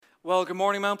Well, good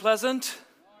morning, Mount Pleasant.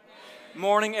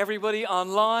 Morning, everybody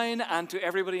online, and to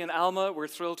everybody in Alma. We're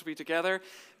thrilled to be together.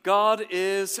 God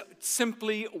is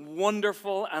simply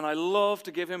wonderful, and I love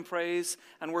to give him praise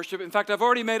and worship. In fact, I've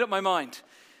already made up my mind.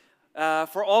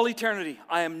 For all eternity,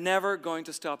 I am never going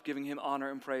to stop giving him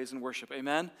honor and praise and worship.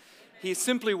 Amen? He's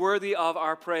simply worthy of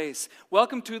our praise.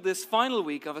 Welcome to this final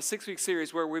week of a 6-week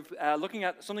series where we're looking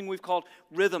at something we've called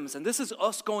rhythms. And this is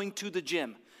us going to the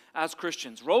gym as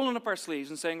Christians, rolling up our sleeves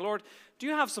and saying, Lord, do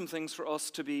you have some things for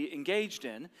us to be engaged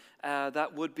in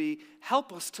that would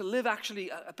help us to live actually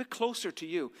a bit closer to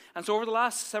you? And so over the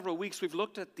last several weeks, we've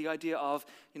looked at the idea of,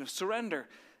 surrender,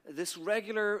 this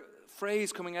regular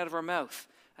phrase coming out of our mouth.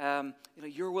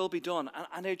 Your will be done.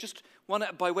 And I just want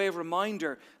to, by way of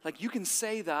reminder, you can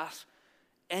say that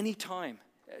anytime.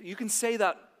 You can say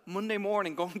that Monday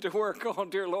morning going to work. Oh,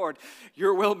 dear Lord,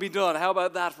 your will be done. How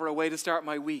about that for a way to start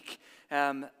my week?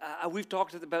 We've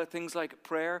talked about things like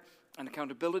prayer and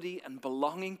accountability and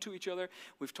belonging to each other.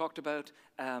 We've talked about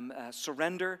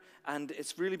surrender, and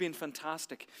it's really been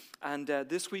fantastic. And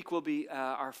this week will be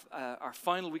our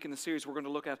final week in the series. We're going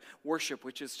to look at worship,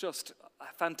 which is just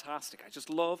fantastic. I just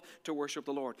love to worship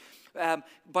the Lord.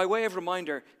 By way of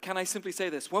reminder, can I simply say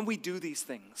this? When we do these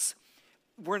things,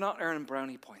 we're not earning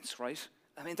brownie points, right?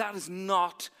 I mean, that is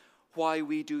not why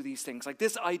we do these things. Like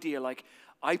this idea,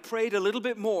 I prayed a little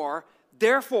bit more,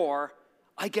 therefore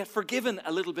I get forgiven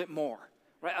a little bit more,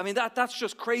 right? I mean, that's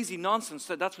just crazy nonsense.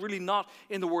 That's really not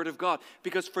in the Word of God,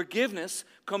 because forgiveness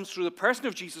comes through the person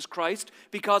of Jesus Christ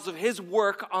because of his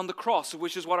work on the cross,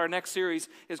 which is what our next series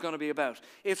is going to be about.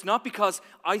 It's not because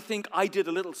I think I did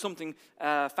a little something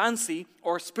fancy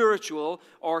or spiritual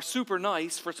or super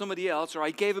nice for somebody else, or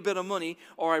I gave a bit of money,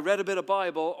 or I read a bit of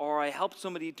Bible, or I helped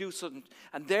somebody do something,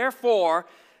 and therefore,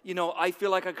 I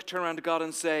feel like I could turn around to God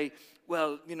and say,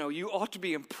 well, you ought to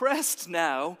be impressed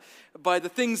now by the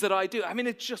things that I do. I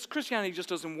mean, Christianity just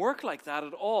doesn't work like that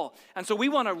at all. And so we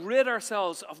want to rid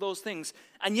ourselves of those things.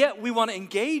 And yet we want to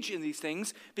engage in these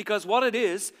things because what it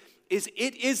is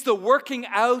it is the working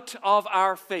out of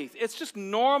our faith. It's just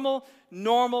normal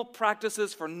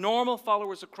practices for normal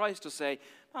followers of Christ to say,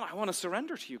 man, I want to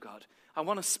surrender to you, God. I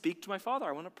want to speak to my Father.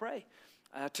 I want to pray.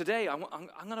 Today, I'm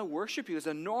going to worship you as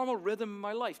a normal rhythm in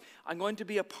my life. I'm going to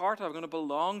be I'm going to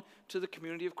belong to the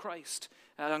community of Christ.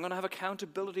 I'm going to have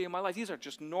accountability in my life. These are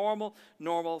just normal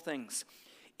things.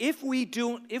 If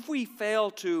we fail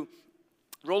to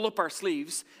roll up our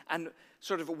sleeves and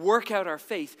sort of work out our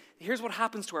faith, here's what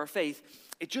happens to our faith.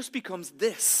 It just becomes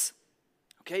this.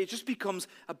 Okay? It just becomes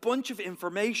a bunch of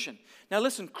information. Now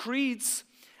listen, creeds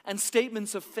and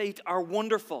statements of faith are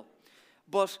wonderful,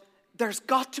 but there's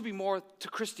got to be more to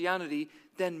Christianity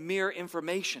than mere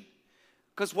information.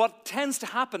 Because what tends to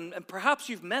happen, and perhaps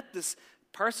you've met this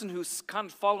person who's kind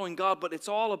of following God, but it's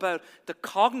all about the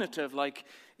cognitive,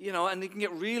 and they can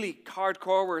get really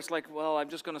hardcore where it's like, well, I'm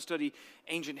just going to study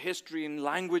ancient history and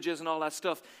languages and all that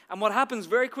stuff. And what happens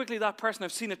very quickly, that person,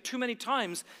 I've seen it too many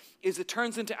times, is it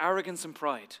turns into arrogance and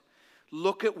pride.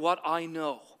 Look at what I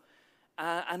know.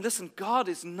 And listen, God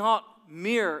is not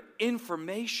mere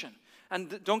information.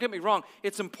 And don't get me wrong,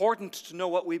 it's important to know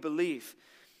what we believe.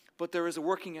 But there is a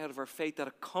working out of our faith that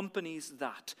accompanies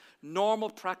that. Normal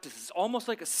practices, almost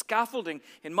like a scaffolding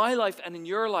in my life and in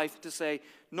your life to say,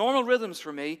 normal rhythms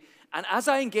for me. And as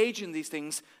I engage in these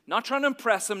things, not trying to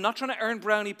impress him, not trying to earn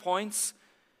brownie points,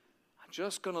 I'm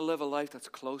just going to live a life that's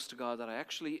close to God, that I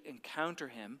actually encounter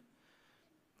him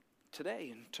today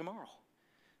and tomorrow.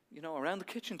 Around the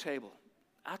kitchen table,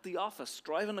 at the office,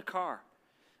 driving a car,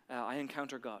 I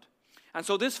encounter God. And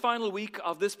so this final week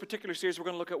of this particular series, we're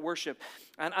going to look at worship.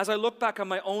 And as I look back on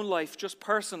my own life, just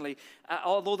personally,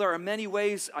 although there are many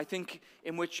ways, I think,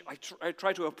 in which I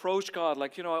try to approach God,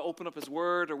 I open up his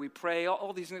word or we pray,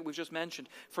 all these things that we've just mentioned.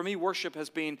 For me, worship has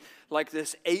been like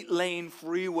this 8-lane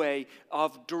freeway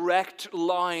of direct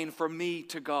line for me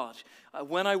to God.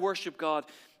 When I worship God,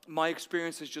 my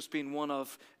experience has just been one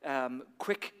of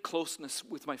quick closeness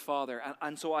with my Father.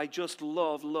 And so I just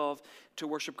love to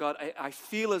worship God. I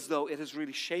feel as though it has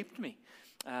really shaped me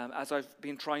as I've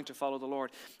been trying to follow the Lord.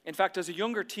 In fact, as a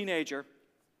younger teenager,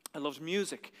 I loved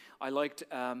music. I liked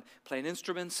playing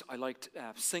instruments. I liked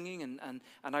singing. And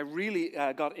I really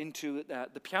got into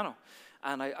the piano.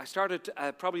 And I started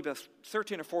probably about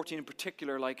 13 or 14 in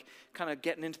particular, kind of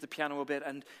getting into the piano a bit.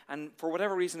 And for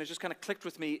whatever reason, it just kind of clicked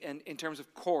with me in terms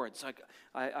of chords.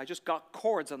 I just got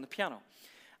chords on the piano.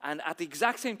 And at the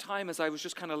exact same time as I was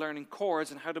just kind of learning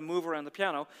chords and how to move around the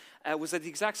piano, was at the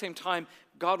exact same time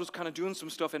God was kind of doing some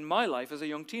stuff in my life as a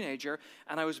young teenager.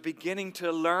 And I was beginning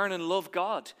to learn and love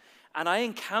God. And I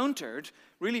encountered,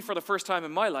 really for the first time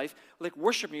in my life,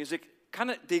 worship music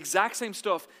kind of the exact same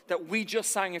stuff that we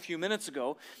just sang a few minutes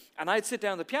ago. And I'd sit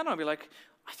down at the piano and be like,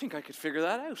 I think I could figure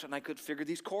that out. And I could figure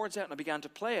these chords out, and I began to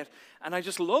play it. And I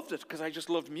just loved it because I just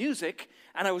loved music,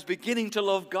 and I was beginning to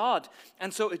love God.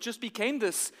 And so it just became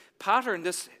this pattern,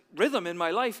 this rhythm in my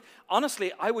life.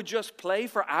 Honestly, I would just play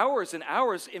for hours and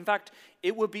hours. In fact,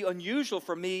 it would be unusual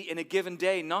for me in a given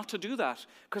day not to do that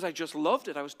because I just loved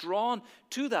it. I was drawn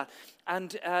to that.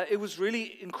 And it was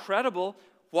really incredible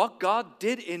what God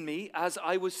did in me as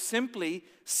I was simply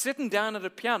sitting down at a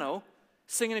piano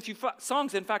singing a few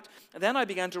songs. In fact, then I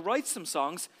began to write some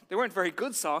songs. They weren't very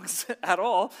good songs at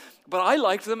all, but I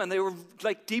liked them, and they were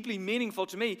like deeply meaningful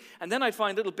to me. And then I'd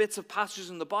find little bits of passages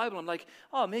in the Bible. I'm like,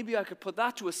 oh, maybe I could put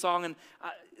that to a song. And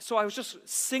so I was just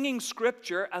singing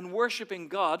scripture and worshiping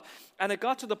God. And it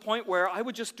got to the point where I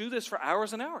would just do this for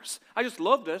hours and hours. I just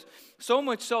loved it, so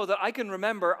much so that I can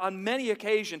remember on many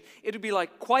occasions, it would be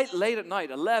like quite late at night,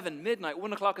 11, midnight,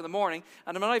 1 o'clock in the morning.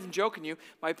 And I'm not even joking you,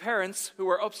 my parents who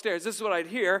were upstairs, this is what I'd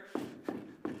hear: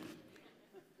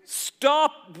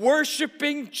 stop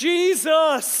worshiping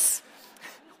Jesus.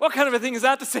 What kind of a thing is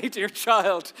that to say to your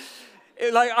child?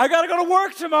 Like, I got to go to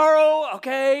work tomorrow,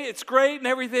 okay? It's great and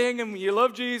everything, and you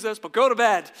love Jesus, but go to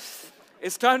bed.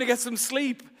 It's time to get some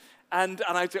sleep. And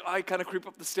I kind of creep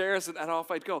up the stairs, and off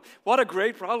I'd go. What a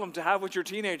great problem to have with your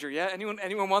teenager, yeah?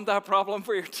 Anyone want that problem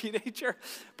for your teenager?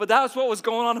 But that was what was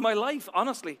going on in my life,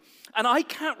 honestly. And I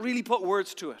can't really put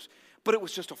words to it, but it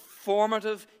was just a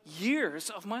formative years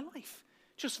of my life.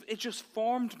 It just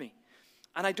formed me.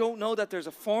 And I don't know that there's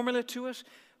a formula to it.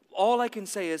 All I can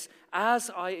say is, as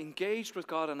I engaged with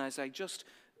God, and as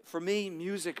for me,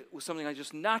 music was something I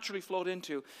just naturally flowed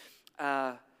into,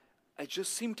 I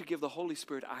just seemed to give the Holy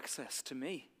Spirit access to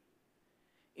me.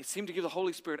 It seemed to give the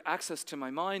Holy Spirit access to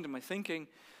my mind and my thinking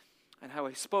and how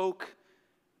I spoke.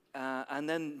 And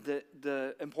then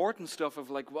the important stuff of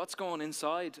like what's going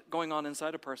on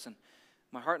inside a person,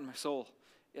 my heart and my soul.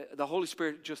 The Holy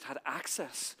Spirit just had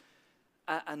access.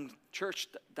 And church,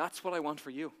 that's what I want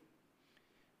for you.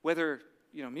 Whether,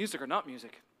 music or not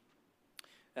music,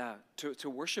 to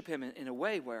worship him in a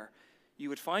way where you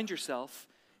would find yourself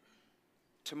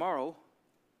tomorrow,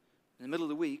 in the middle of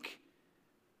the week,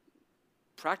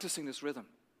 practicing this rhythm.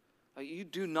 You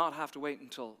do not have to wait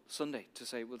until Sunday to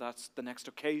say, well, that's the next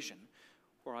occasion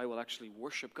where I will actually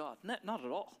worship God. Not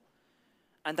at all.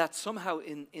 And that somehow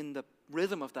in the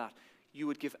rhythm of that, you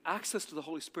would give access to the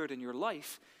Holy Spirit in your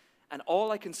life. And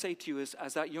all I can say to you is,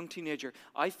 as that young teenager,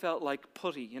 I felt like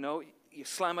putty, you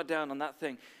slam it down on that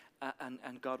thing,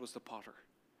 and God was the potter.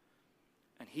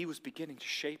 And he was beginning to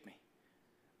shape me.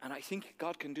 And I think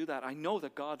God can do that. I know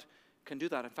that God can do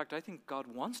that. In fact, I think God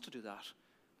wants to do that,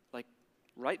 like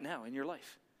right now in your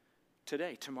life,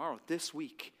 today, tomorrow, this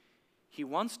week. He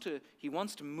wants to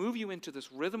move you into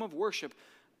this rhythm of worship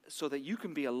so that you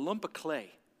can be a lump of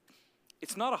clay.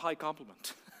 It's not a high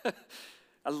compliment.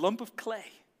 A lump of clay.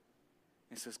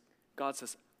 God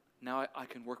says, now I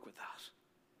can work with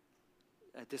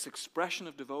that. This expression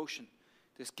of devotion,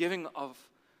 this giving of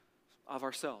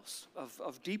ourselves,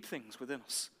 of deep things within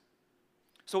us.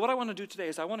 So what I want to do today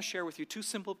is I want to share with you two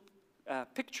simple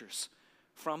pictures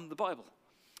from the Bible.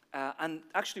 And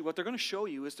actually what they're going to show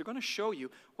you is they're going to show you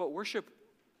what worship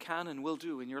can and will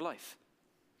do in your life.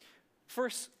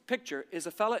 First picture is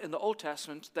a fella in the Old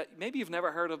Testament that maybe you've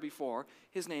never heard of before.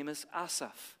 His name is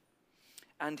Asaph.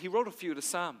 And he wrote a few of the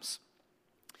Psalms.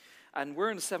 And we're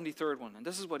in the 73rd one. And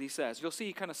this is what he says. You'll see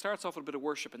he kind of starts off with a bit of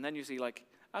worship. And then you see,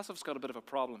 Asaph's got a bit of a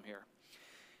problem here.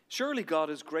 Surely God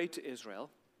is great to Israel,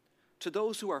 to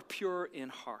those who are pure in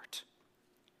heart.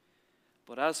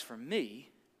 But as for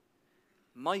me,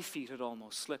 my feet had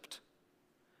almost slipped.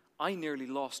 I nearly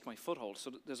lost my foothold.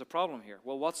 So there's a problem here.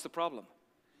 Well, what's the problem?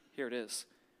 Here it is.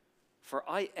 For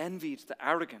I envied the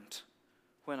arrogant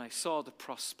when I saw the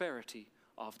prosperity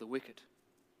of the wicked.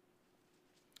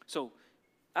 So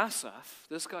Asaph,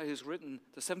 this guy who's written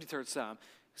the 73rd Psalm,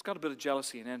 he's got a bit of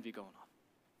jealousy and envy going on.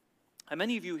 And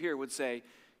many of you here would say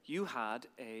you had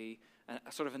a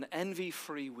sort of an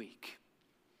envy-free week.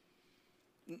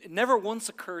 It never once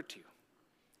occurred to you,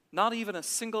 not even a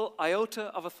single iota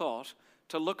of a thought,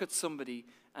 to look at somebody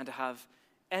and to have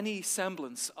any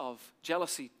semblance of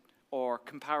jealousy or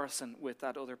comparison with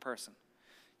that other person.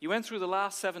 You went through the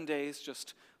last 7 days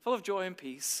just full of joy and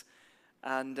peace,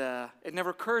 and it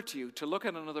never occurred to you to look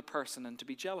at another person and to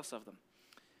be jealous of them.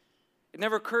 It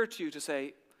never occurred to you to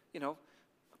say,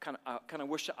 I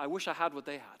wish I had what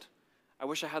they had. I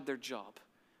wish I had their job.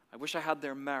 I wish I had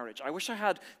their marriage. I wish I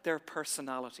had their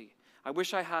personality. I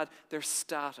wish I had their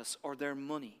status or their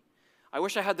money. I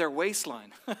wish I had their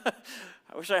waistline.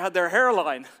 I wish I had their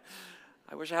hairline.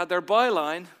 I wish I had their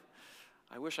byline.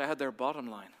 I wish I had their bottom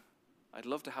line. I'd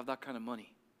love to have that kind of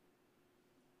money.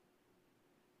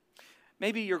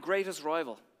 Maybe your greatest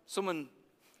rival, someone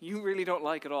you really don't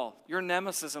like at all, your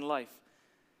nemesis in life.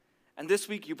 And this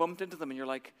week you bumped into them and you're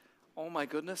like, oh my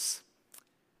goodness,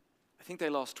 I think they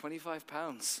lost 25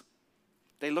 pounds.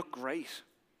 They look great.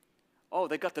 Oh,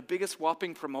 they got the biggest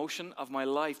whopping promotion of my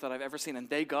life that I've ever seen, and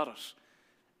they got it.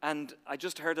 And I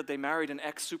just heard that they married an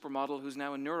ex-supermodel who's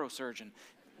now a neurosurgeon.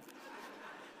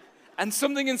 And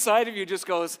something inside of you just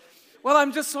goes, well,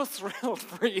 I'm just so thrilled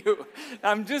for you.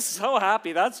 I'm just so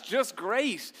happy. That's just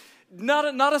great.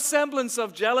 Not a semblance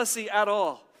of jealousy at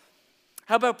all.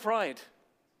 How about pride?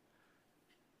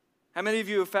 How many of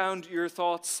you have found your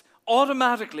thoughts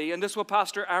automatically, and this is what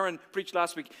Pastor Aaron preached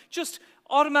last week, just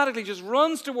automatically just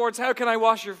runs towards, how can I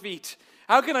wash your feet?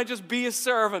 How can I just be a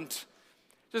servant?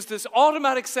 Just this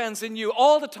automatic sense in you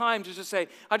all the time to just say,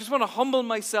 I just want to humble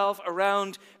myself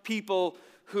around people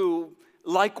who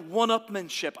like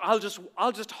one-upmanship. I'll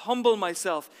just humble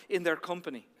myself in their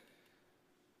company.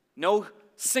 No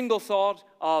single thought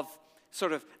of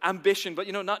sort of ambition, but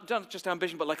not just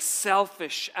ambition, but like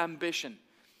selfish ambition.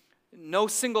 No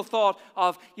single thought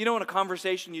of, in a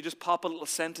conversation you just pop a little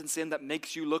sentence in that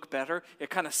makes you look better. It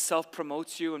kind of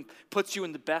self-promotes you and puts you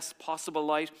in the best possible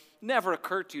light. Never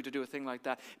occurred to you to do a thing like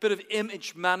that. Bit of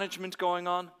image management going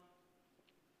on.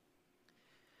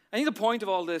 I think the point of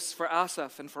all this for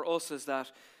Asaph and for us is that,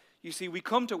 you see, we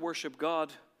come to worship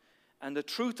God, and the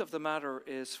truth of the matter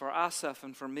is, for Asaph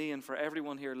and for me and for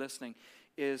everyone here listening,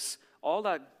 is all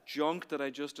that junk that I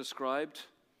just described,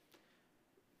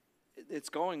 it's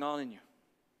going on in you.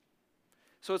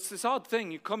 So it's this odd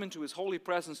thing. You come into his holy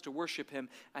presence to worship him,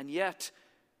 and yet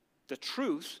the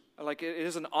truth, like it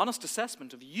is an honest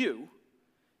assessment of you,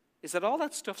 is that all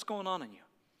that stuff's going on in you.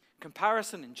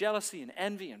 Comparison and jealousy and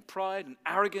envy and pride and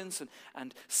arrogance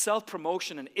and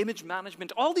self-promotion and image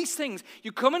management, all these things.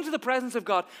 You come into the presence of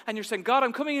God and you're saying, God,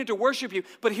 I'm coming here to worship you.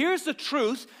 But here's the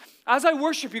truth. As I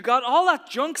worship you, God, all that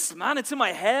junk, man, it's in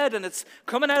my head and it's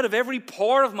coming out of every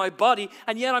pore of my body,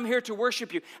 and yet I'm here to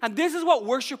worship you. And this is what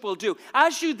worship will do.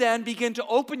 As you then begin to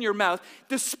open your mouth,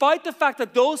 despite the fact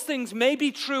that those things may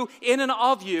be true in and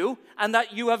of you, and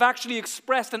that you have actually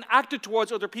expressed and acted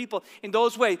towards other people in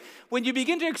those ways, when you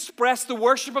begin to express the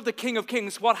worship of the King of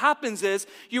Kings, what happens is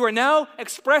you are now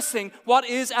expressing what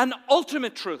is an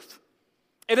ultimate truth.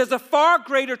 It is a far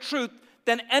greater truth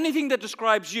than anything that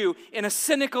describes you in a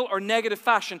cynical or negative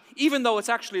fashion, even though it's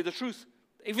actually the truth,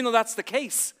 even though that's the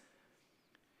case.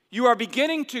 You are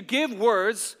beginning to give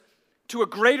words to a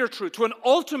greater truth, to an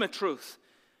ultimate truth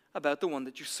about the one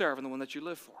that you serve and the one that you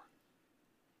live for.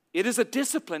 It is a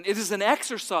discipline, it is an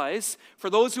exercise for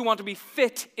those who want to be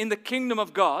fit in the kingdom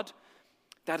of God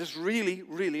that is really,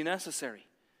 really necessary.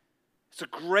 It's a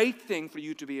great thing for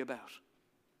you to be about.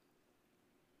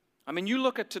 I mean, you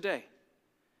look at today.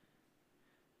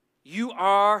 You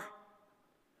are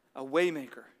a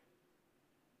waymaker,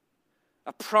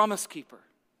 a promise keeper,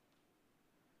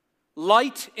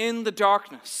 light in the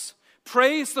darkness.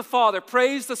 Praise the Father,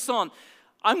 praise the Son.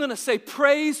 I'm going to say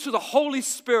praise to the Holy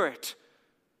Spirit.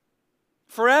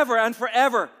 Forever and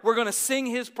forever, we're going to sing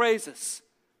His praises.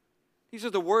 These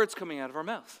are the words coming out of our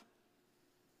mouth.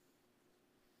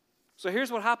 So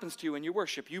here's what happens to you when you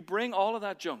worship. You bring all of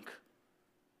that junk.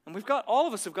 And all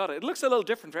of us have got it. It looks a little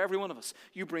different for every one of us.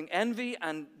 You bring envy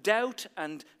and doubt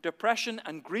and depression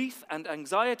and grief and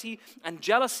anxiety and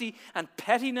jealousy and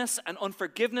pettiness and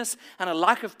unforgiveness and a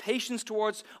lack of patience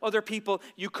towards other people.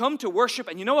 You come to worship,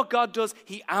 and you know what God does?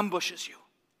 He ambushes you.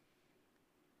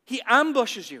 He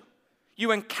ambushes you.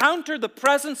 You encounter the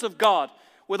presence of God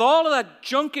with all of that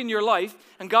junk in your life,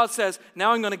 and God says,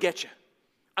 now I'm going to get you.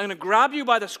 I'm going to grab you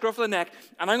by the scruff of the neck,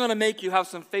 and I'm going to make you have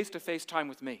some face-to-face time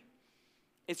with me.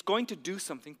 It's going to do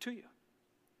something to you.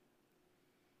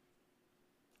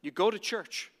 You go to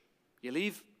church, you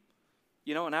leave,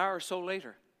 an hour or so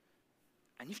later,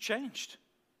 and you've changed.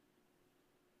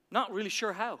 Not really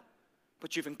sure how,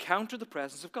 but you've encountered the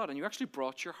presence of God, and you actually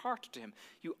brought your heart to Him.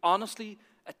 You honestly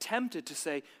attempted to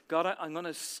say, God, I'm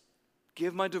going to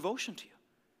give my devotion to you.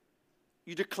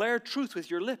 You declared truth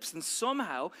with your lips, and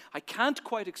somehow, I can't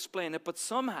quite explain it, but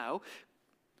somehow,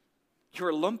 you're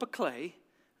a lump of clay,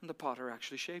 and the potter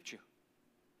actually shaped you.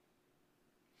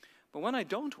 But when I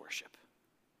don't worship,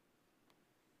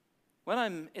 when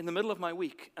I'm in the middle of my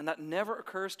week, and that never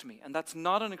occurs to me, and that's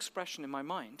not an expression in my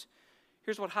mind,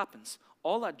 here's what happens.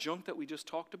 All that junk that we just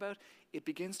talked about, it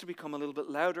begins to become a little bit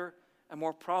louder and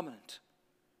more prominent.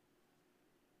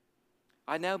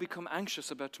 I now become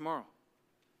anxious about tomorrow.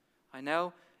 I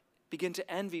now begin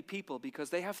to envy people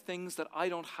because they have things that I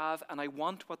don't have, and I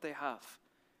want what they have.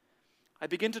 I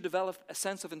begin to develop a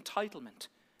sense of entitlement.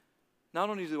 Not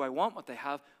only do I want what they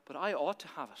have, but I ought to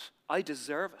have it. I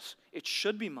deserve it. It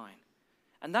should be mine.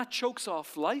 And that chokes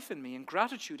off life in me and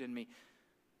gratitude in me.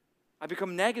 I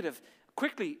become negative,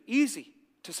 quickly, easy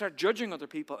to start judging other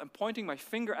people and pointing my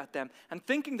finger at them and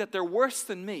thinking that they're worse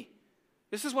than me.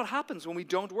 This is what happens when we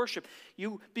don't worship.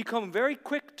 You become very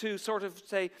quick to sort of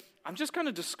say, I'm just kind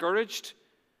of discouraged.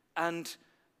 And,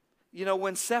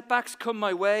 when setbacks come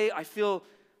my way, I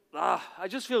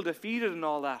just feel defeated and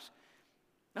all that.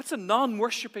 That's a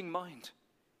non-worshiping mind.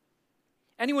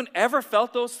 Anyone ever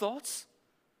felt those thoughts?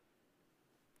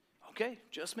 Okay,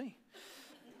 just me.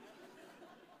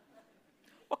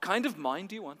 What kind of mind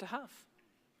do you want to have?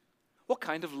 What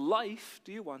kind of life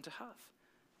do you want to have?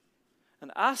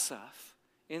 And Asaph,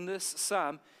 in this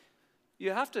psalm,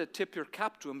 you have to tip your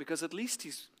cap to him because at least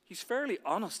he's fairly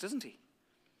honest, isn't he?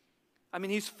 I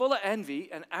mean, he's full of envy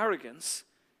and arrogance.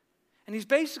 And he's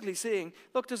basically saying,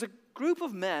 look, there's a group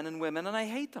of men and women and I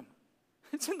hate them.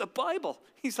 It's in the Bible.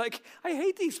 He's like, I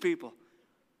hate these people.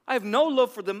 I have no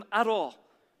love for them at all.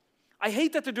 I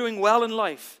hate that they're doing well in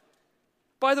life.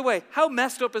 By the way, how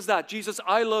messed up is that? Jesus,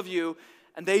 I love you,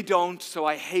 and they don't, so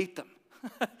I hate them.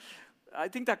 I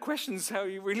think that questions how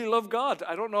you really love God.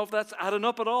 I don't know if that's adding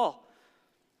up at all.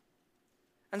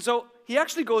 And so he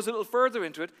actually goes a little further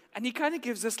into it, and he kind of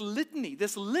gives this litany,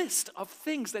 this list of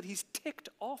things that he's ticked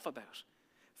off about.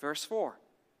 Verse 4,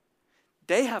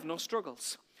 they have no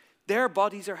struggles. Their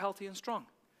bodies are healthy and strong.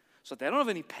 So they don't have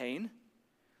any pain.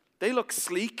 They look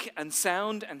sleek and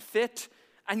sound and fit,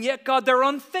 and yet, God, they're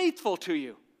unfaithful to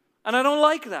you. And I don't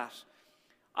like that.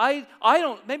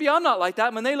 Maybe I'm not like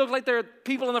that when they look like they're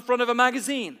people on the front of a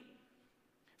magazine.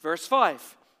 Verse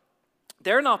 5,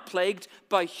 they're not plagued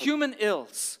by human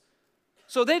ills.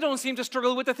 So they don't seem to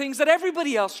struggle with the things that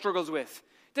everybody else struggles with.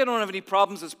 They don't have any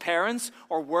problems as parents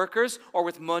or workers or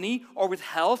with money or with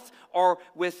health or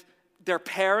with their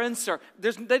parents.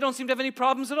 They don't seem to have any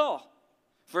problems at all.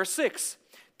 Verse 6,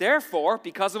 therefore,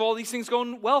 because of all these things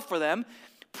going well for them,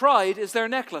 pride is their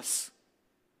necklace.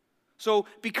 So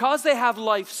because they have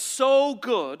life so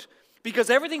good, because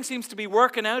everything seems to be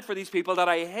working out for these people that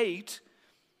I hate,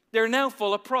 they're now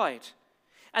full of pride.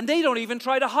 And they don't even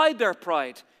try to hide their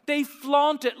pride. They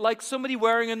flaunt it like somebody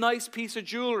wearing a nice piece of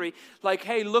jewelry. Like,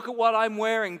 hey, look at what I'm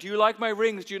wearing. Do you like my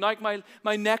rings? Do you like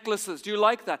my necklaces? Do you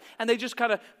like that? And they just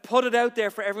kind of put it out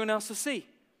there for everyone else to see.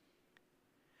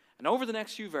 And over the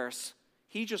next few verses,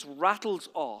 he just rattles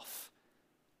off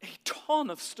a ton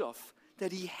of stuff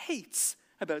that he hates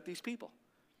about these people.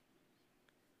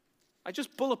 I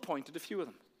just bullet pointed a few of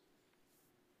them.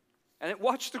 And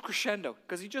watch the crescendo,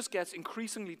 because he just gets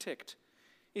increasingly ticked.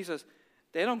 He says,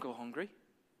 they don't go hungry.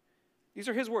 These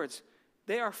are his words.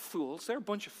 They are fools. They're a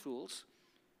bunch of fools.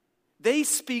 They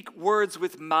speak words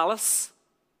with malice.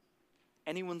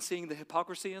 Anyone seeing the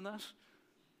hypocrisy in that?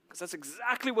 Because that's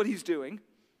exactly what he's doing.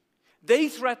 They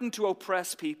threaten to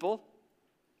oppress people.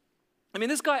 I mean,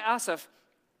 this guy Asaph,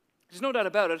 there's no doubt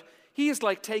about it, he is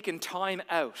like taking time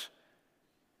out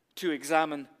to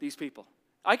examine these people.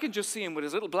 I can just see him with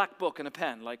his little black book and a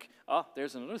pen, like, oh,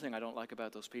 there's another thing I don't like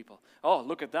about those people. Oh,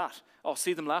 look at that. Oh,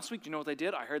 see them last week? Do you know what they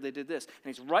did? I heard they did this.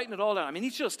 And he's writing it all down. I mean,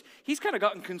 he's kind of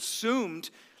gotten consumed,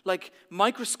 like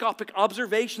microscopic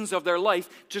observations of their life,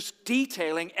 just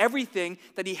detailing everything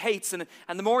that he hates. And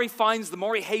the more he finds, the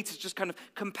more he hates. It's just kind of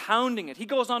compounding it. He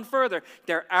goes on further.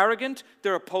 They're arrogant.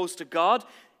 They're opposed to God.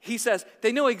 He says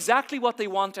they know exactly what they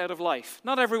want out of life.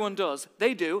 Not everyone does.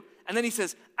 They do. And then he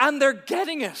says, and they're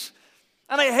getting it.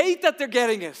 And I hate that they're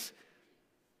getting it.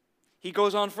 He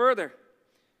goes on further.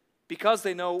 Because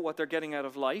they know what they're getting out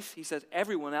of life, he says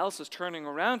everyone else is turning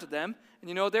around to them. And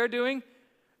you know what they're doing?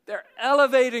 They're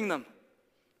elevating them.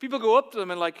 People go up to them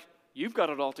and like, you've got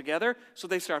it all together. So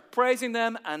they start praising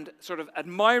them and sort of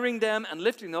admiring them and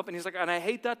lifting them up. And he's like, and I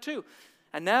hate that too.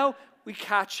 And now we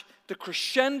catch the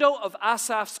crescendo of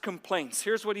Asaph's complaints.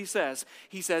 Here's what he says.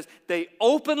 He says, they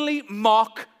openly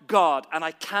mock God, and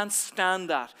I can't stand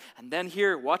that. And then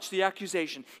here, watch the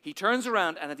accusation. He turns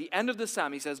around, and at the end of the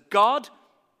psalm, he says, God,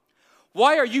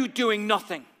 why are you doing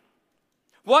nothing?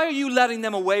 Why are you letting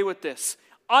them away with this?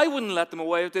 I wouldn't let them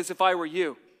away with this if I were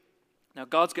you. Now,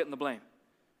 God's getting the blame.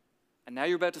 And now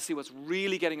you're about to see what's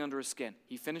really getting under his skin.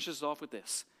 He finishes off with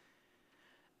this.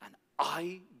 And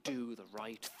I do the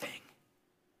right thing.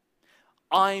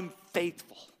 I'm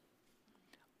faithful.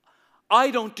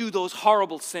 I don't do those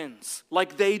horrible sins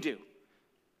like they do.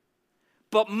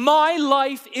 But my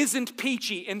life isn't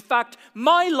peachy. In fact,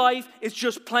 my life is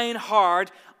just plain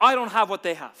hard. I don't have what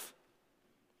they have.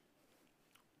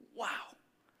 Wow.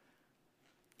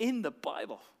 In the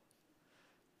Bible.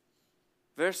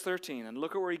 Verse 13, and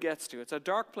look at where he gets to. It's a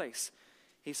dark place.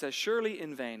 He says, surely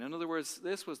in vain. In other words,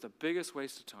 this was the biggest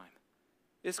waste of time.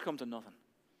 This come to nothing.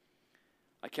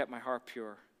 I kept my heart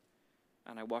pure,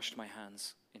 and I washed my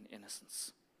hands in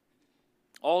innocence.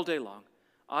 All day long,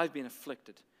 I've been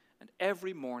afflicted, and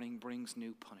every morning brings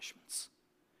new punishments.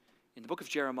 In the book of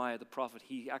Jeremiah, the prophet,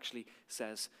 he actually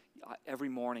says, every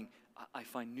morning I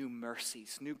find new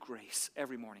mercies, new grace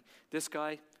every morning. This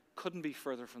guy couldn't be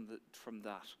further from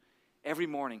that. Every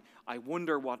morning, I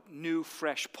wonder what new,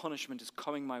 fresh punishment is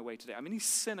coming my way today. I mean, he's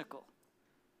cynical.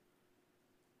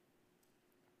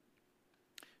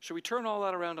 Should we turn all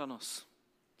that around on us?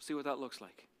 See what that looks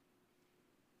like?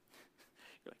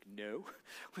 You're like, no.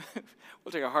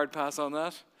 We'll take a hard pass on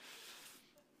that.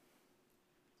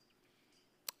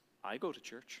 I go to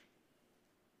church.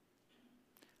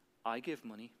 I give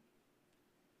money.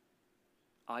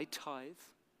 I tithe.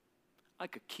 I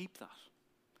could keep that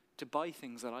to buy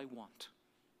things that I want.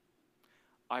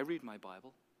 I read my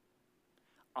Bible.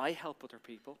 I help other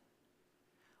people.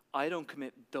 I don't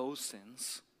commit those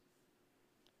sins.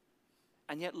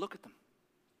 And yet look at them.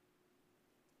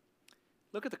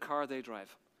 Look at the car they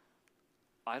drive.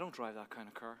 I don't drive that kind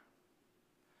of car.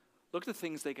 Look at the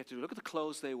things they get to do. Look at the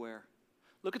clothes they wear.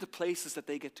 Look at the places that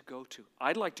they get to go to.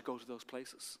 I'd like to go to those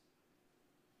places.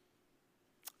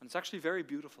 And it's actually very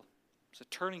beautiful. It's a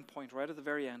turning point right at the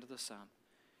very end of the psalm.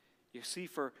 You see,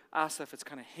 for Asaph, it's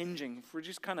kind of hinging. If we're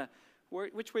just kind of,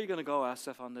 which way are you going to go,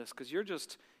 Asaph, on this? Because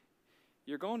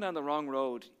you're going down the wrong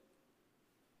road.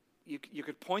 You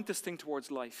could point this thing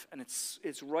towards life, and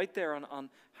it's right there on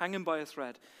hanging by a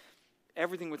thread.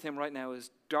 Everything with him right now is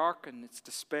dark, and it's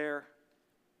despair.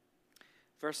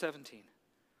 Verse 17,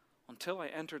 until I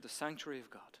entered the sanctuary of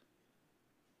God.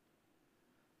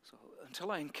 So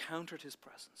until I encountered his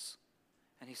presence.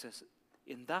 And he says,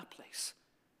 in that place,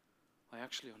 I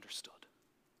actually understood.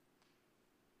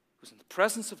 It was in the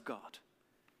presence of God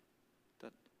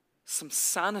that some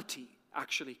sanity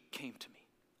actually came to me.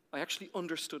 I actually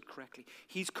understood correctly.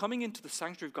 He's coming into the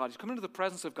sanctuary of God. He's coming into the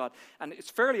presence of God. And it's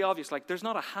fairly obvious, like there's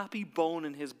not a happy bone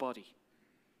in his body.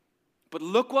 But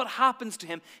look what happens to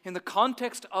him in the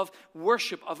context of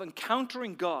worship, of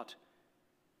encountering God.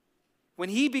 When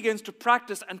he begins to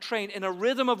practice and train in a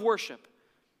rhythm of worship,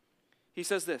 he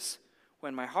says this,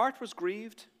 when my heart was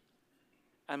grieved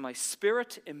and my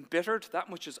spirit embittered, that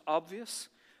which is obvious,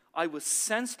 I was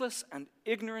senseless and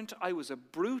ignorant. I was a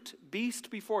brute beast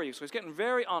before you. So he's getting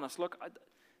very honest. Look,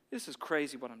 this is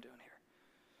crazy what I'm doing here.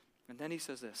 And then he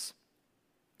says this,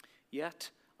 yet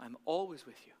I'm always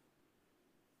with you.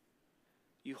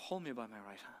 You hold me by my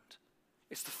right hand.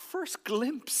 It's the first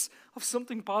glimpse of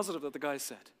something positive that the guy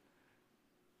said.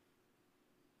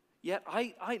 Yet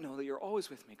I know that you're always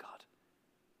with me, God.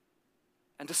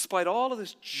 And despite all of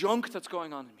this junk that's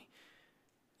going on in me,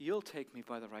 you'll take me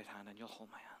by the right hand and you'll hold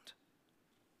my hand.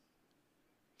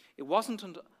 It wasn't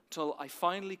until I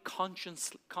finally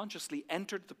consciously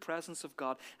entered the presence of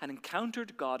God,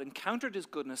 encountered his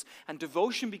goodness, and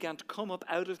devotion began to come up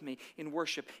out of me in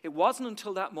worship. It wasn't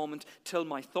until that moment till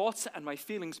my thoughts and my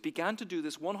feelings began to do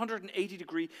this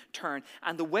 180-degree turn,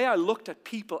 and the way I looked at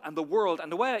people and the world,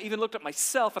 and the way I even looked at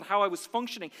myself and how I was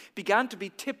functioning began to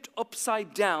be tipped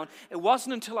upside down. It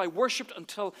wasn't until I worshiped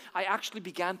until I actually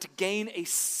began to gain a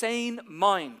sane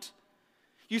mind.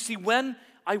 You see, when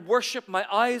I worship, my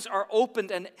eyes are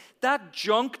opened, and that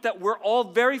junk that we're all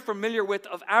very familiar with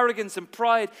of arrogance and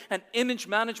pride and image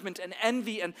management and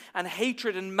envy and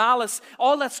hatred and malice,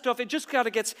 all that stuff, it just kind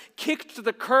of gets kicked to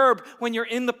the curb when you're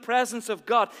in the presence of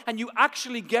God and you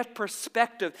actually get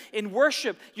perspective. In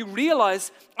worship, you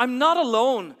realize I'm not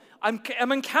alone.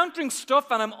 I'm encountering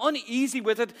stuff and I'm uneasy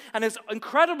with it and it's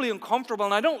incredibly uncomfortable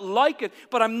and I don't like it,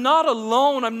 but I'm not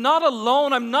alone. I'm not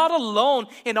alone. I'm not alone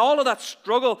in all of that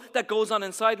struggle that goes on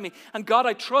inside me. And God,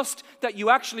 I trust that you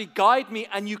actually guide me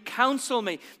and you counsel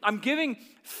me. I'm giving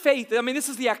faith. I mean, this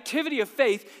is the activity of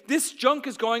faith. This junk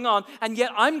is going on, and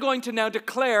yet I'm going to now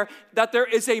declare that there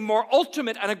is a more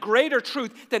ultimate and a greater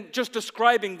truth than just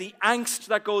describing the angst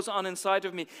that goes on inside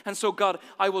of me. And so, God,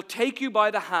 I will take you by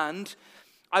the hand.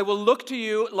 I will look to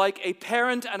you like a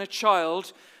parent and a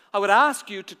child. I would ask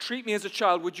you to treat me as a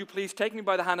child. Would you please take me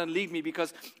by the hand and lead me,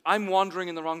 because I'm wandering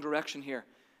in the wrong direction here.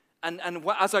 And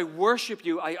as I worship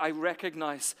you, I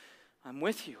recognize I'm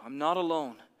with you. I'm not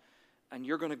alone. And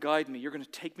you're going to guide me. You're going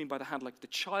to take me by the hand like the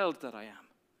child that I am.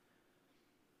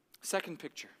 Second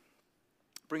picture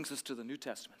brings us to the New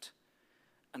Testament.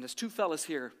 And there's two fellas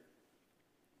here.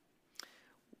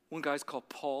 One guy's called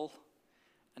Paul,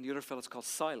 and the other fella's called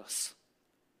Silas.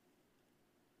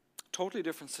 Totally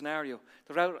different scenario.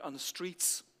 They're out on the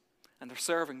streets and they're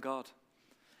serving God.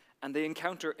 And they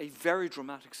encounter a very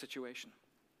dramatic situation.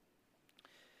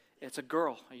 It's a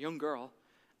girl, a young girl,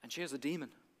 And she has a demon.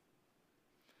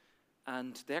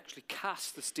 And they actually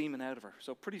cast this demon out of her.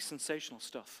 So pretty sensational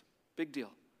stuff. Big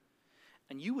deal.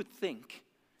 And you would think,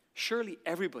 surely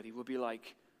everybody would be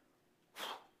like,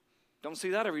 don't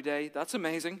see that every day. That's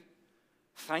amazing.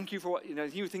 Thank you for what,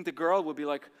 you would think the girl would be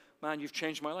like, man, you've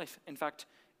changed my life. In fact,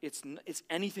 it's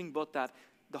anything but that.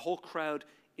 The whole crowd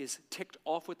is ticked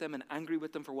off with them and angry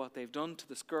with them for what they've done to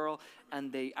this girl,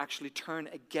 and they actually turn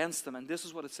against them. And this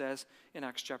is what it says in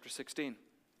Acts chapter 16.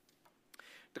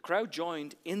 The crowd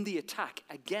joined in the attack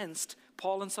against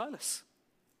Paul and Silas.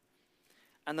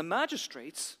 And the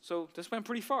magistrates, so this went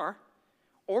pretty far,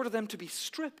 ordered them to be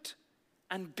stripped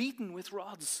and beaten with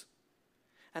rods.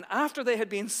 And after they had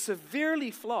been severely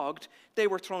flogged, they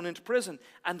were thrown into prison.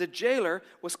 And the jailer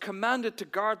was commanded to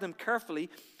guard them carefully.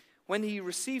 When he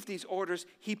received these orders,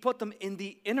 he put them in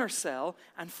the inner cell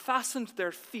and fastened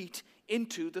their feet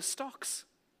into the stocks.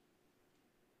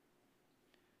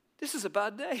 This is a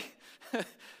bad day.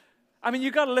 I mean,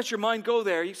 you got to let your mind go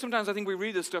there. Sometimes I think we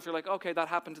read this stuff, you're like, okay, that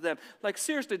happened to them. Like,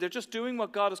 seriously, they're just doing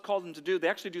what God has called them to do. They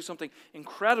actually do something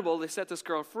incredible. They set this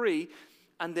girl free,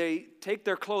 and they take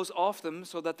their clothes off them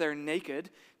so that they're naked.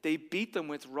 They beat them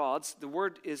with rods. The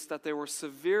word is that they were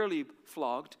severely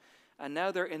flogged, and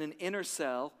now they're in an inner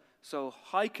cell, so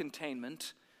high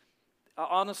containment.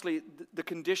 Honestly, the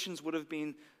conditions would have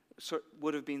been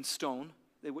stone.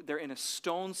 They're in a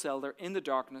stone cell. They're in the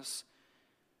darkness.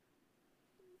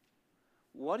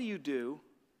 What do you do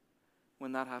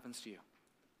when that happens to you?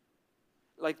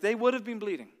 Like, they would have been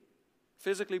bleeding,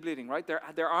 physically bleeding, right?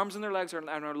 Their arms and their legs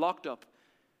are locked up.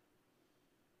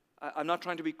 I'm not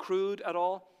trying to be crude at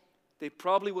all. They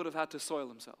probably would have had to soil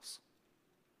themselves.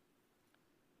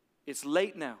 It's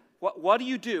late now. What do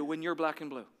you do when you're black and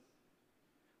blue?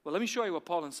 Well, let me show you what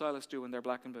Paul and Silas do when they're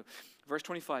black and blue. Verse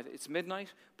 25, it's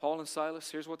midnight. Paul and Silas,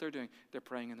 here's what they're doing. They're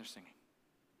praying and they're singing.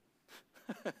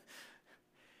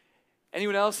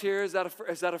 Anyone else here, is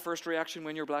that a first reaction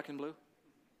when you're black and blue?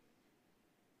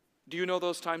 Do you know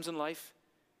those times in life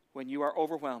when you are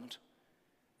overwhelmed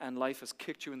and life has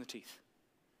kicked you in the teeth?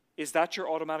 Is that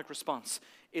your automatic response?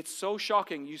 It's so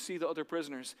shocking. You see the other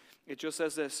prisoners. It just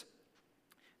says this.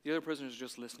 The other prisoners are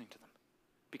just listening to them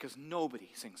because nobody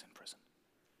sings in prison.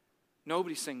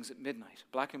 Nobody sings at midnight,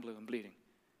 black and blue and bleeding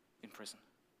in prison.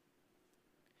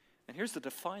 And here's the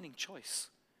defining choice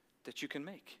that you can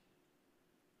make.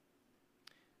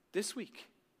 This week,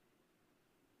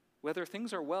 whether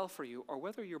things are well for you or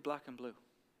whether you're black and blue,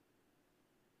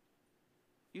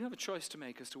 you have a choice to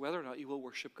make as to whether or not you will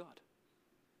worship God.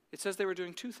 It says they were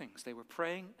doing two things. They were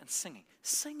praying and singing.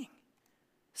 Singing.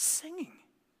 Singing.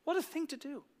 What a thing to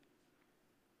do.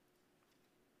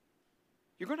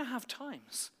 You're going to have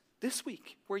times this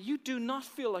week where you do not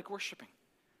feel like worshiping.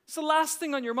 It's the last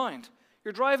thing on your mind.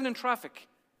 You're driving in traffic.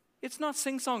 It's not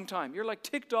sing-song time. You're like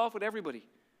ticked off with everybody.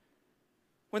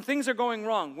 When things are going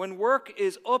wrong, when work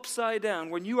is upside down,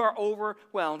 when you are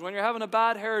overwhelmed, when you're having a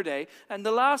bad hair day, and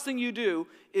the last thing you do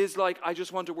is like, I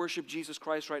just want to worship Jesus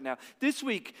Christ right now. This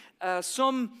week,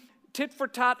 some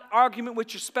tit-for-tat argument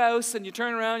with your spouse, and you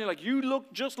turn around, you're like, you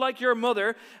look just like your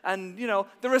mother, and,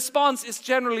 the response is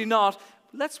generally not,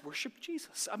 let's worship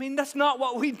Jesus. I mean, that's not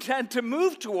what we tend to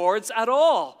move towards at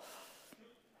all.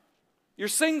 You're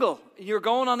single, you're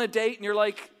going on a date, and you're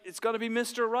like, it's going to be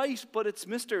Mr. Right, but it's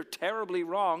Mr. Terribly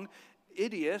Wrong,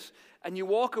 idiot, and you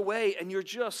walk away, and you're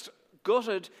just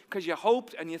gutted because you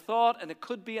hoped and you thought, and it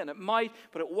could be, and it might,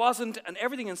 but it wasn't, and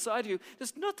everything inside you,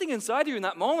 there's nothing inside you in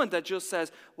that moment that just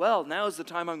says, well, now is the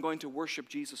time I'm going to worship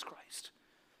Jesus Christ.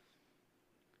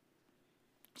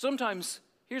 Sometimes,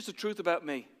 here's the truth about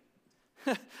me,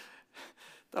 that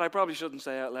I probably shouldn't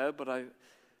say out loud, but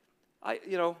I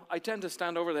tend to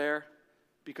stand over there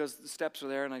because the steps are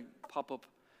there and I pop up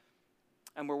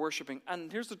and we're worshiping.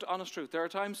 And here's the honest truth. There are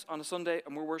times on a Sunday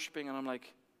and we're worshiping and I'm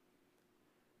like,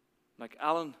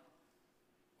 Alan,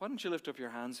 why don't you lift up your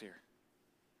hands here?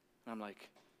 And I'm like,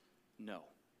 no.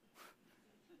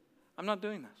 I'm not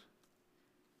doing that.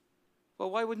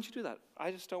 Well, why wouldn't you do that? I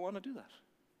just don't want to do that.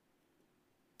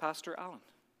 Pastor Alan,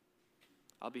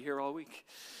 I'll be here all week.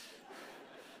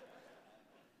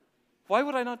 Why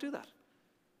would I not do that?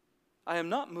 I am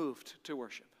not moved to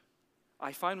worship.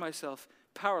 I find myself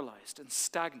paralyzed and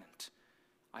stagnant.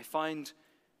 I find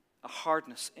a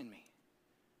hardness in me.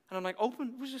 And I'm like,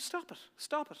 just stop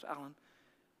it, Alan.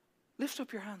 Lift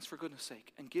up your hands for goodness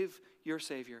sake and give your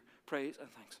Savior praise and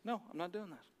thanks. No, I'm not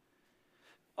doing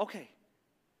that. Okay,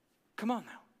 come on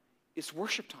now. It's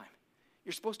worship time.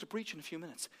 You're supposed to preach in a few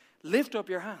minutes. Lift up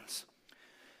your hands.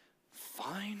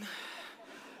 Fine.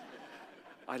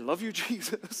 I love you,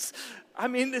 Jesus. I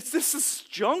mean, this is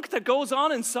junk that goes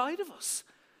on inside of us.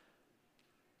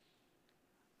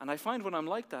 And I find when I'm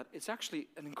like that, it's actually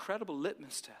an incredible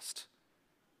litmus test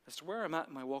as to where I'm at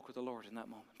in my walk with the Lord in that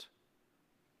moment.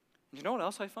 And you know what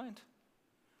else I find?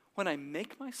 When I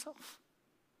make myself,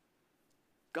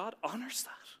 God honors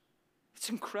that. It's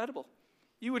incredible.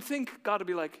 You would think God would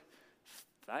be like,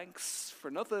 thanks for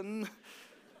nothing.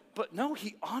 But no,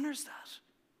 he honors that.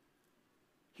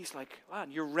 He's like,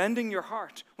 man, you're rending your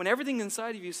heart. When everything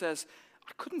inside of you says,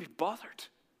 I couldn't be bothered.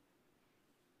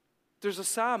 There's a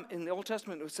psalm in the Old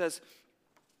Testament that says,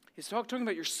 he's talking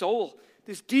about your soul,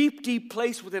 this deep, deep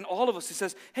place within all of us. He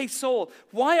says, hey, soul,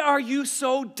 why are you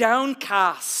so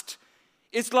downcast?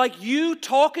 It's like you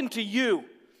talking to you.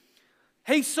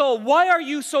 Hey, soul, why are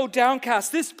you so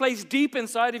downcast? This place deep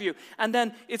inside of you. And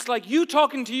then it's like you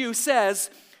talking to you says,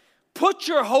 put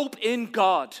your hope in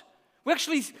God.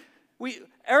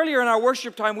 Earlier in our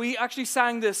worship time, we actually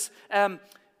sang this,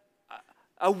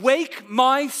 awake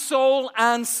my soul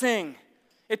and sing.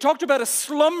 It talked about a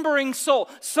slumbering soul.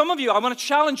 Some of you, I want to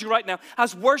challenge you right now,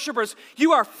 as worshipers,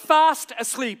 you are fast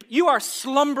asleep. You are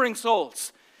slumbering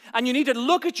souls. And you need to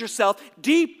look at yourself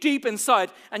deep, deep inside,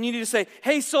 and you need to say,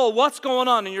 hey soul, what's going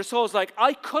on? And your soul's like,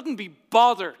 I couldn't be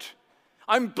bothered.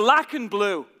 I'm black and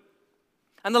blue.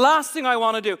 And the last thing I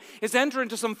want to do is enter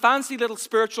into some fancy little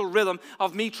spiritual rhythm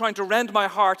of me trying to rend my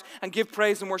heart and give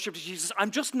praise and worship to Jesus.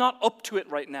 I'm just not up to it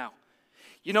right now.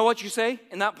 You know what you say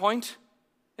in that point?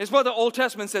 It's what the Old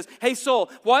Testament says. Hey, soul,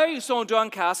 why are you so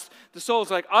downcast? The soul's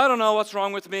like, I don't know what's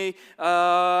wrong with me.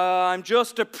 I'm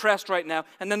just depressed right now.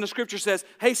 And then the scripture says,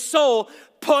 hey, soul,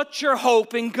 put your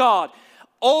hope in God.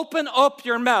 Open up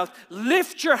your mouth.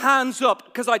 Lift your hands up.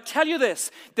 Because I tell you this,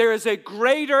 there is a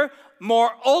greater, more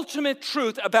ultimate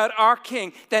truth about our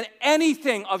King than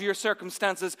anything of your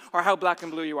circumstances or how black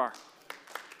and blue you are.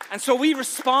 And so we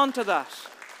respond to that.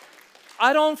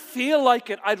 I don't feel like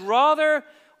it. I'd rather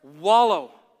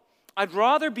wallow. I'd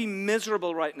rather be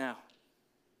miserable right now.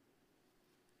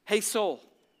 Hey, soul.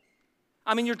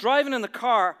 I mean, you're driving in the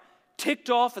car, ticked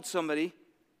off at somebody.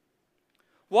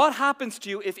 What happens to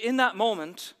you if in that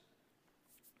moment,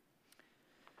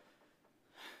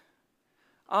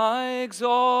 I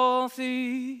exalt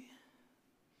thee,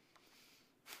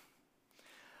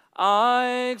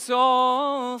 I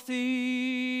exalt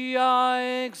thee,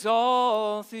 I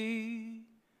exalt thee.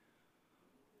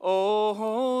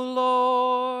 Oh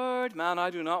Lord. Man,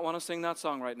 I do not want to sing that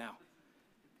song right now.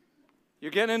 You're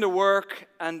getting into work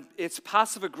and it's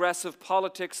passive-aggressive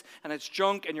politics and it's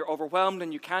junk and you're overwhelmed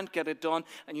and you can't get it done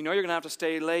and you know you're going to have to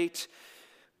stay late.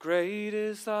 Great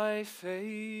is thy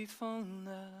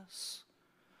faithfulness,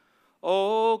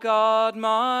 O God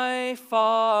my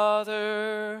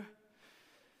Father.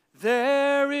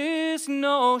 There is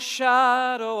no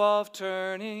shadow of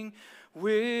turning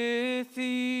with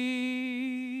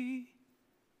thee.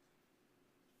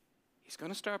 He's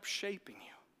going to start shaping you.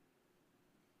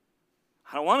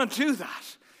 I don't want to do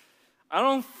that. I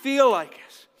don't feel like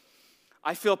it.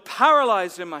 I feel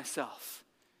paralyzed in myself.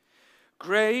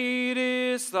 Great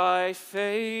is thy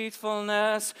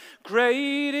faithfulness.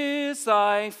 Great is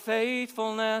thy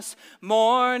faithfulness.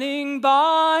 Morning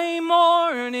by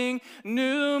morning,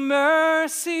 new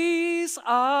mercies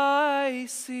I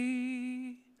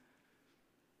see.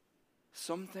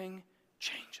 Something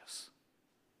changes.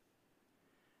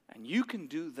 And you can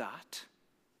do that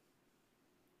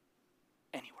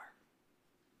anywhere.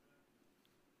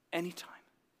 Anytime.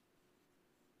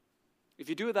 If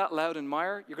you do it that loud in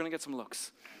Meyer, you're going to get some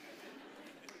looks.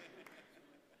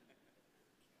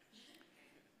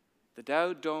 The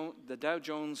Dow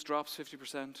Jones drops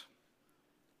 50%.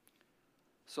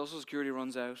 Social Security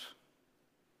runs out.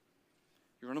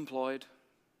 You're unemployed.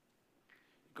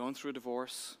 You're going through a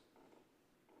divorce.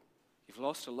 You've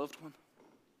lost a loved one.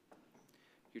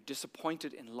 You're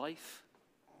disappointed in life.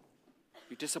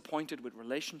 You're disappointed with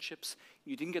relationships.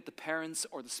 You didn't get the parents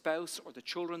or the spouse or the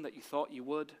children that you thought you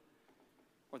would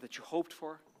or that you hoped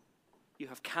for. You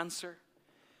have cancer.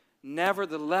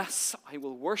 Nevertheless, I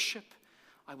will worship.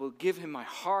 I will give him my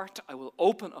heart. I will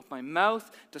open up my mouth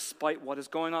despite what is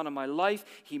going on in my life.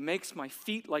 He makes my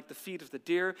feet like the feet of the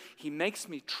deer. He makes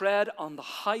me tread on the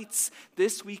heights.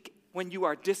 This week, when you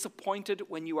are disappointed,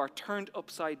 when you are turned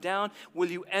upside down, will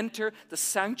you enter the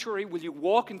sanctuary? Will you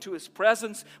walk into his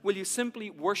presence? Will you simply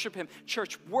worship him?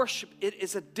 Church, worship, it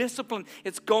is a discipline.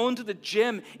 It's going to the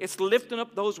gym. It's lifting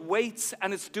up those weights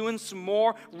and it's doing some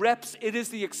more reps. It is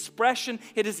the expression.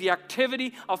 It is the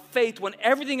activity of faith. When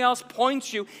everything else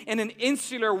points you in an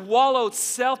insular, wallowed,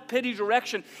 self-pity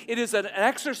direction, it is an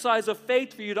exercise of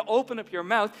faith for you to open up your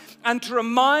mouth and to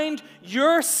remind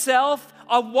yourself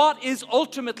of what is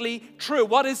ultimately true,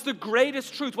 what is the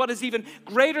greatest truth, what is even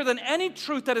greater than any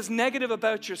truth that is negative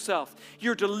about yourself.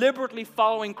 You're deliberately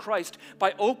following Christ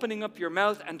by opening up your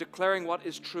mouth and declaring what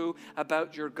is true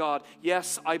about your God.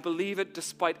 Yes, I believe it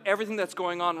despite everything that's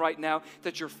going on right now,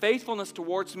 that your faithfulness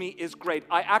towards me is great.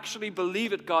 I actually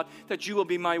believe it, God, that you will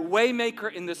be my way maker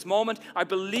in this moment. I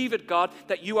believe it, God,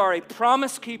 that you are a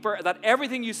promise keeper, that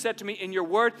everything you said to me in your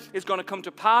word is going to come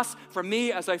to pass for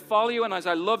me as I follow you and as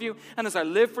I love you and as I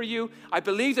live for you. I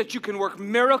believe that you can work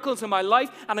miracles in my life,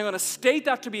 and I'm going to state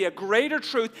that to be a greater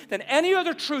truth than any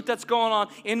other truth that's going on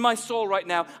in my soul right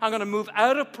now. I'm going to move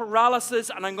out of paralysis,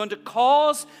 and I'm going to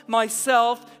cause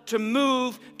myself to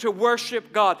move to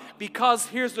worship God, because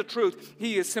here's the truth: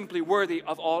 he is simply worthy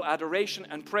of all adoration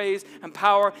and praise and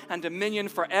power and dominion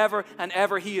forever and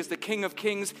ever. He is the King of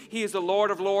kings. He is the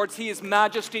Lord of lords. He is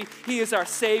majesty. He is our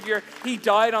Savior. He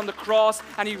died on the cross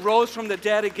and he rose from the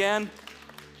dead again.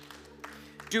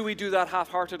 Do we do that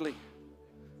half-heartedly?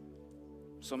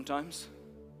 Sometimes.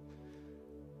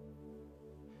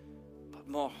 But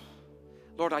more,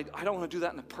 Lord, I don't want to do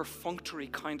that in a perfunctory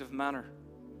kind of manner.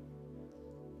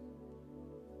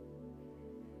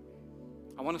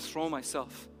 I want to throw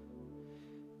myself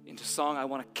into song. I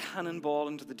want to cannonball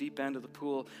into the deep end of the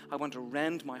pool. I want to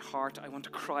rend my heart. I want to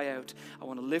cry out. I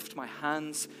want to lift my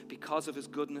hands because of his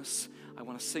goodness. I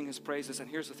want to sing his praises.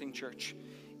 And here's the thing, church.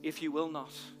 If you will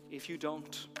not, if you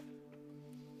don't,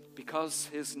 because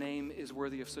his name is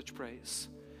worthy of such praise,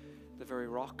 the very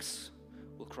rocks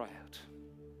will cry out.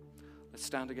 Let's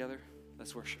stand together.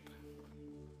 Let's worship.